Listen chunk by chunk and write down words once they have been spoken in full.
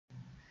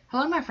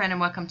Hello my friend and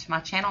welcome to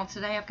my channel.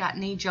 Today I've got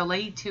Nee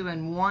Jolie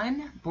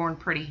 2-in-1, Born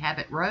Pretty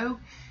Habit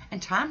Rogue,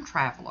 and Time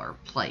Traveler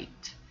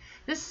plate.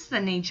 This is the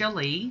Nee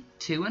Jolie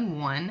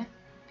 2-in-1.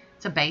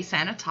 It's a base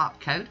and a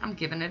top coat. I'm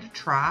giving it a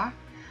try.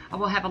 I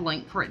will have a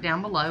link for it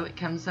down below. It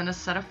comes in a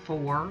set of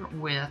 4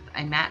 with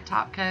a matte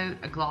top coat,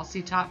 a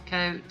glossy top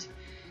coat,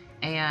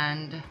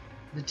 and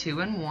the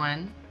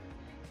 2-in-1,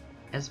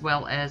 as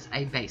well as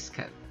a base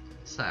coat.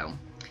 So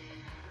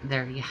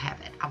there you have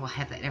it. I will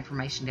have that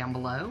information down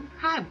below.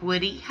 Hi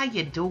Woody, how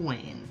you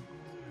doing?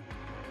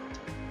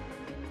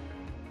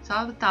 So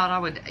I thought I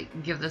would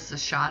give this a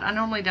shot. I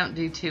normally don't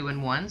do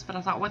 2-in-1s, but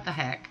I thought what the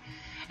heck.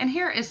 And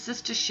here is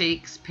Sister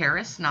Chic's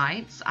Paris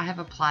Nights. I have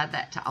applied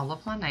that to all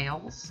of my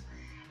nails.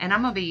 And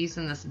I'm going to be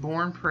using this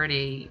Born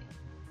Pretty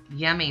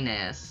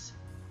Yumminess.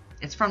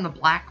 It's from the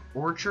Black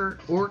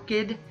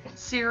Orchid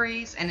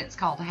series, and it's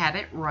called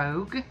Habit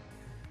Rogue.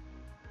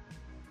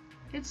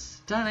 It's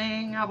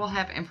stunning. I will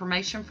have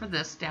information for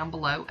this down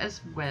below as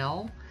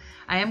well.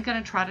 I am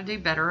going to try to do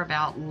better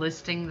about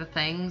listing the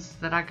things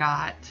that I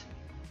got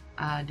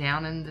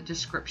down in the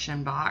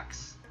description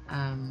box.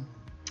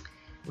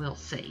 We'll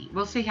see.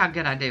 We'll see how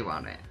good I do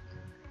on it.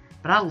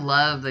 But I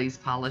love these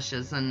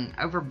polishes, and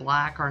over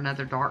black or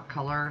another dark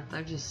color,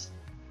 they're just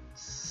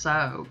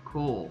so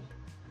cool.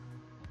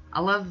 I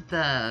love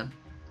the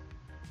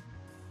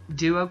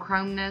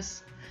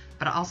duochromeness,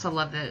 but I also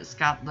love that it's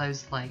got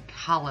those like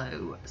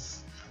hollow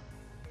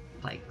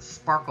like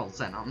sparkles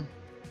in them.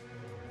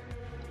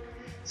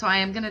 So I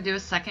am going to do a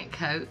second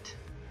coat.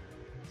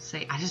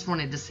 See, I just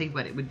wanted to see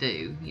what it would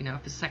do, you know,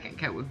 if a second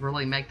coat would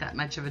really make that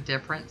much of a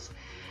difference.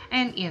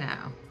 And you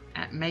know,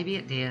 maybe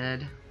it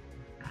did.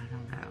 I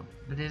don't know,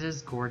 but it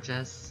is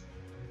gorgeous.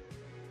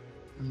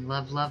 I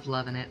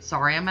loving it.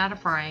 Sorry I'm out of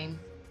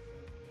frame.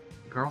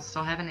 Girl's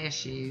still having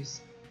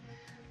issues.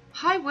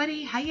 Hi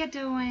Woody, how you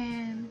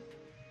doing?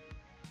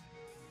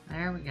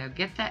 There we go.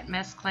 Get that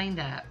mess cleaned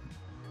up.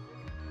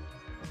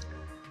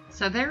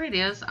 So there it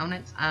is on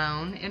its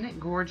own. Isn't it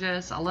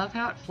gorgeous? I love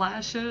how it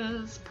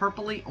flashes.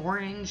 Purpley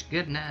orange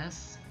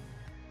goodness.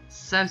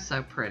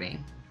 So pretty.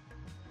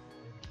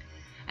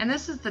 And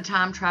this is the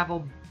Time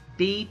Travel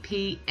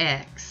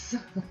BPX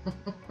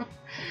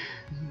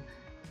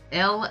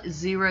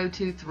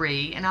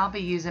L023. And I'll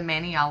be using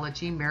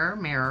Maniology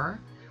Mirror,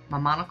 my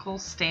monocle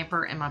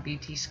stamper, and my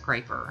beauty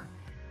scraper.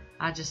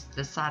 I just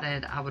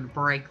decided I would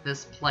break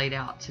this plate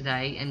out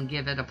today and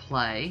give it a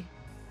play.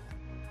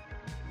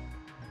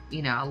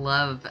 You know, I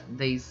love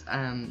these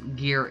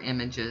gear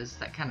images,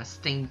 that kind of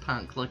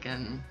steampunk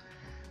looking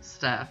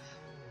stuff.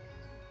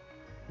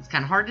 It's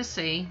kind of hard to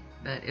see,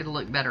 but it'll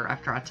look better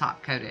after I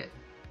top coat it.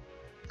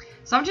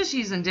 So I'm just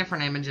using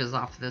different images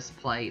off this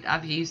plate.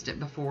 I've used it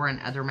before in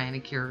other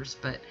manicures,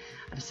 but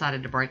I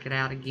decided to break it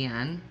out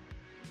again.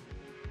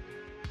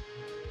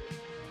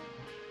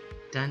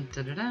 Dun,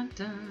 dun, dun, dun,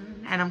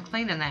 dun. And I'm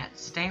cleaning that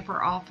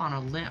stamper off on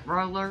a lint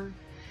roller.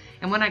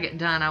 And when I get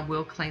done, I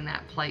will clean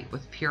that plate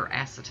with pure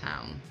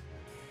acetone.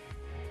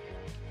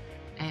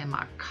 And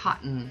my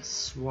cotton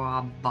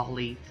swab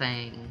bally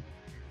thing.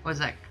 What is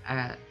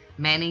that?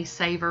 Mani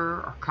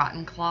Saver or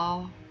Cotton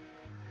Claw?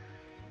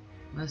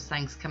 Those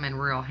things come in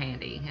real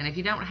handy. And if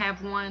you don't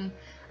have one,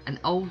 an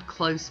old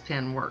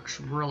clothespin works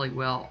really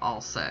well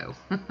also.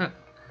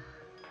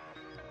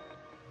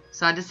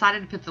 So I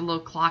decided to put the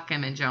little clock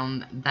image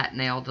on that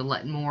nail to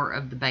let more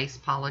of the base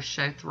polish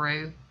show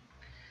through.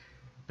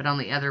 But on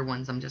the other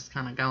ones, I'm just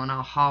kind of going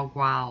all hog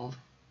wild.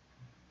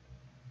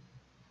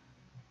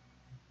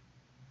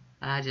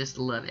 I just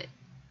love it.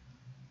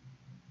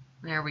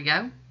 There we go.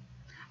 I'm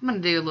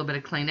going to do a little bit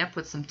of cleanup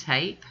with some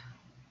tape.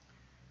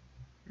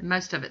 And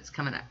most of it's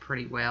coming up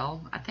pretty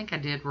well. I think I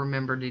did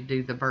remember to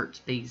do the Burt's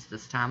Bees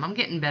this time. I'm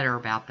getting better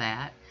about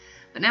that.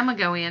 But now I'm going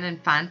to go in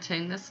and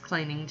fine-tune this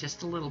cleaning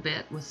just a little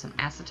bit with some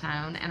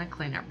acetone and a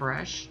cleanup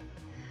brush.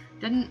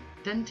 Didn't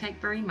take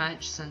very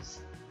much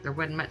since there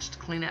wasn't much to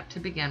clean up to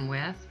begin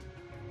with.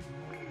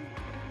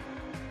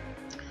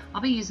 I'll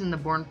be using the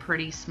Born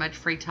Pretty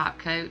smudge-free top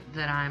coat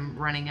that I'm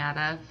running out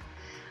of.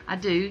 I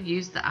do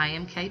use the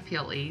IMK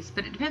Peel Ease,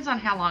 but it depends on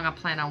how long I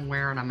plan on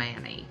wearing a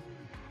mani.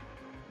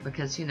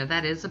 Because, you know,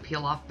 that is a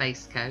peel-off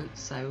base coat,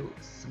 so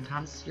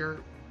sometimes your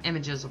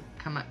images will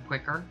come up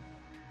quicker.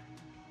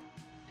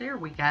 There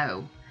we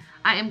go.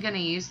 I am going to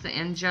use the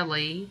Nee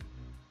Jolie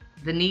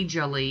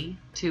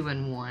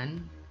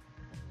 2-in-1.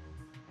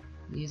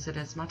 Use it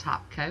as my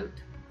top coat.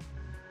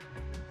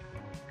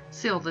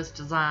 Seal this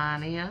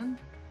design in.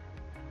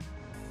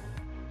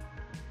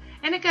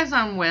 And it goes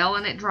on well,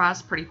 and it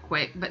dries pretty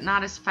quick, but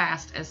not as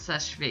fast as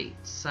Sèche Vite.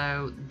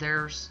 So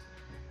there's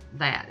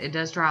that. It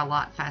does dry a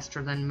lot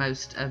faster than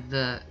most of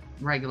the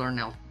regular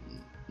nail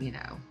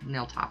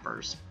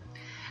toppers.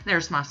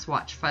 There's my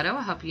swatch photo.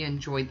 I hope you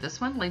enjoyed this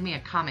one. Leave me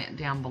a comment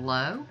down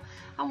below.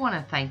 I want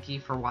to thank you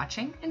for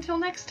watching. Until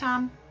next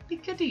time, be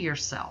good to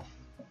yourself.